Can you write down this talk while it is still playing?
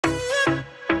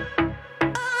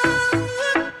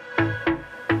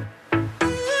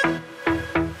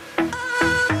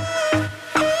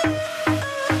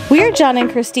We're John and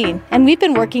Christine, and we've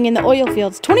been working in the oil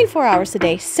fields 24 hours a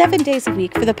day, 7 days a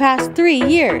week for the past 3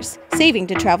 years, saving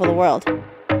to travel the world.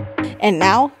 And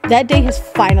now, that day has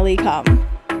finally come.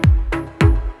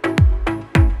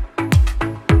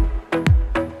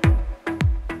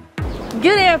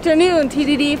 Good afternoon,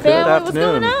 TDD family. What's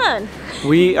going on?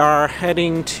 We are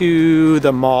heading to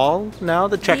the mall now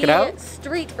to check it out.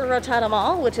 Street Rotunda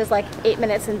Mall, which is like 8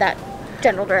 minutes in that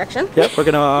general direction. Yep, we're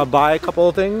gonna buy a couple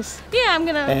of things. Yeah, I'm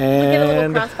gonna get a little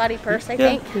crossbody purse, I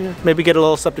think. Yeah, maybe get a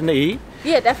little something to eat.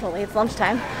 Yeah, definitely. It's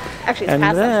lunchtime. Actually, it's and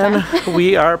past lunchtime. And then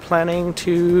we are planning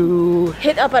to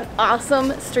hit up an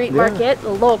awesome street market,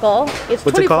 local. It's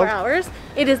What's 24 it called? hours.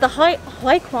 It is the Hoi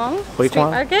Kwong Street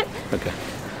Market. Okay.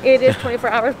 It is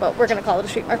 24 hours, but we're gonna call it a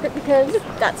street market because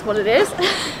that's what it is.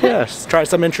 Yeah, try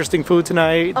some interesting food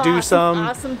tonight. Do some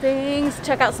awesome things.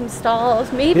 Check out some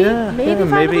stalls. Maybe find a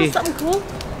little something cool.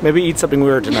 Maybe eat something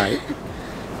weird tonight.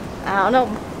 I don't know.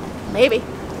 Maybe.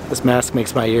 This mask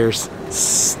makes my ears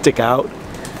stick out.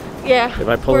 Yeah. If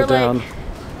I pull it down.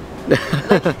 Like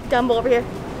Dumbo over here.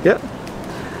 Yep.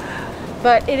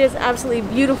 But it is absolutely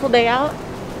beautiful day out.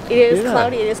 It is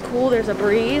cloudy, it is cool, there's a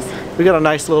breeze. We got a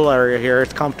nice little area here,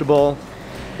 it's comfortable.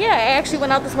 Yeah, I actually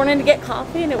went out this morning to get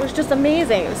coffee and it was just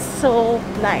amazing. It was so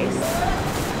nice.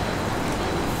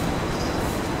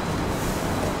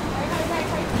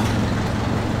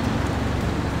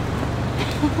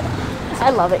 I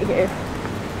love it here.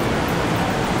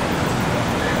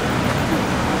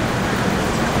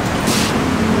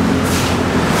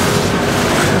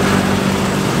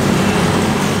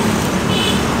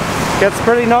 Gets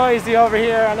pretty noisy over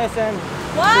here on this end.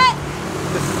 What?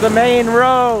 This is the main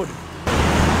road.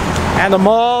 And the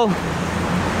mall over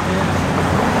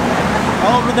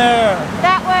there.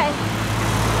 That way.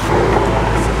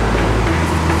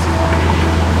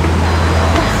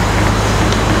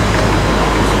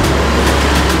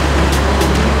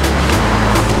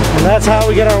 And that's how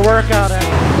we get our workout in.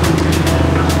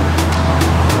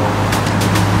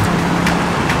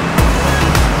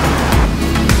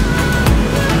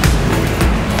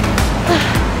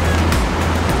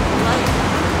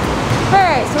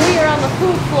 So we are on the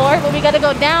food floor, but we gotta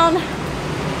go down,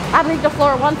 I believe, to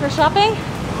floor 1 for shopping.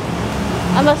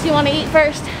 Unless you want to eat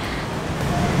first.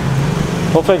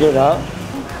 We'll figure it out.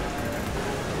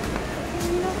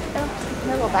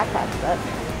 My little backpack, but.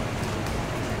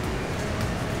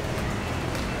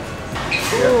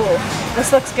 Ooh,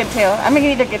 this looks good too. I'm gonna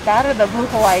either get that or the blue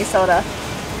Hawaii soda.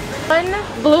 1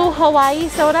 blue Hawaii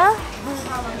soda,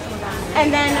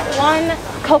 and then 1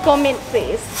 cocoa mint,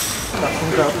 please.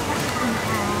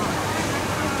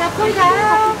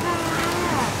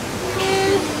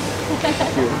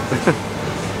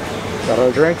 Got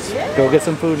our drinks. Yeah. Go get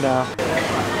some food now.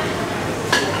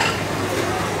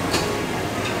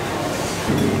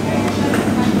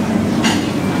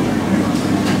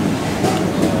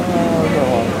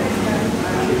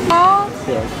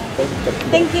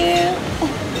 Thank you.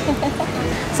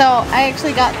 So I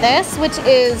actually got this, which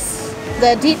is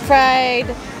the deep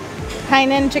fried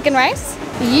Hainan chicken rice.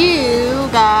 You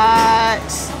got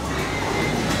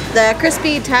the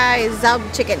crispy Thai zao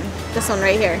chicken. This one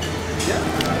right here.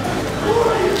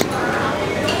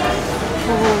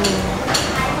 Ooh.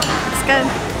 It's good.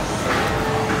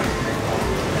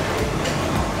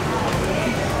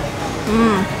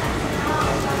 Mmm.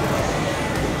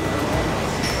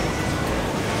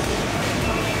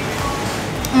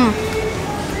 Mmm.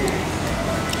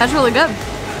 That's really good.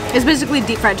 It's basically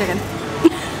deep fried chicken.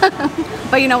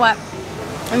 But you know what?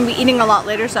 I'm gonna be eating a lot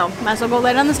later, so might as well go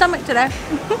light on the stomach today.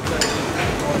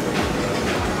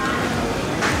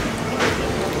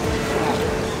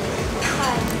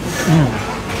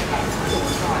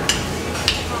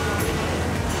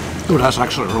 Ooh, that's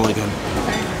actually really good.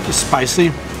 It's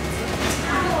spicy,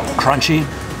 crunchy.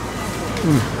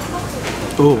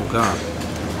 Oh god.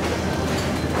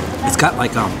 It's got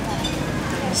like a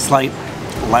slight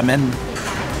lemon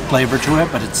flavor to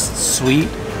it, but it's sweet.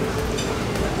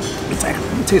 It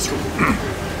tastes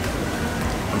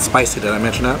and spicy. Did I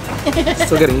mention that?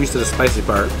 Still getting used to the spicy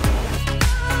part.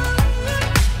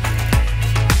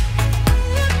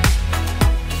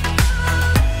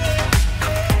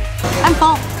 I'm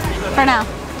full for now.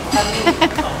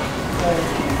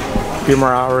 A few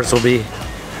more hours we'll be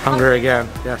hungry again.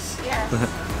 Yes.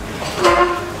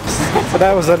 So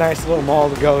that was a nice little mall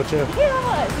to go to. Yeah, it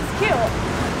was. It's cute.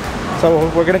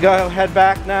 So we're gonna go head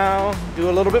back now, do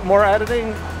a little bit more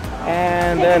editing,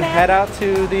 and then head out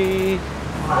to the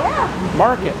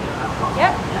market.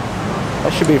 Yep.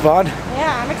 That should be fun.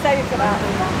 Yeah, I'm excited for that.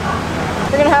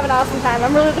 We're gonna have an awesome time.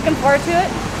 I'm really looking forward to it.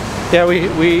 Yeah,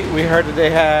 we heard that they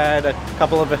had a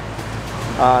couple of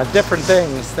different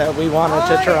things that we wanted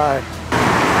to try.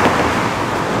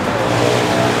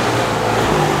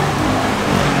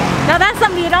 Now that's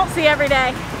something you don't see every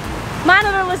day.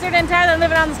 Monitor lizard and Tyler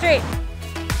living on the street.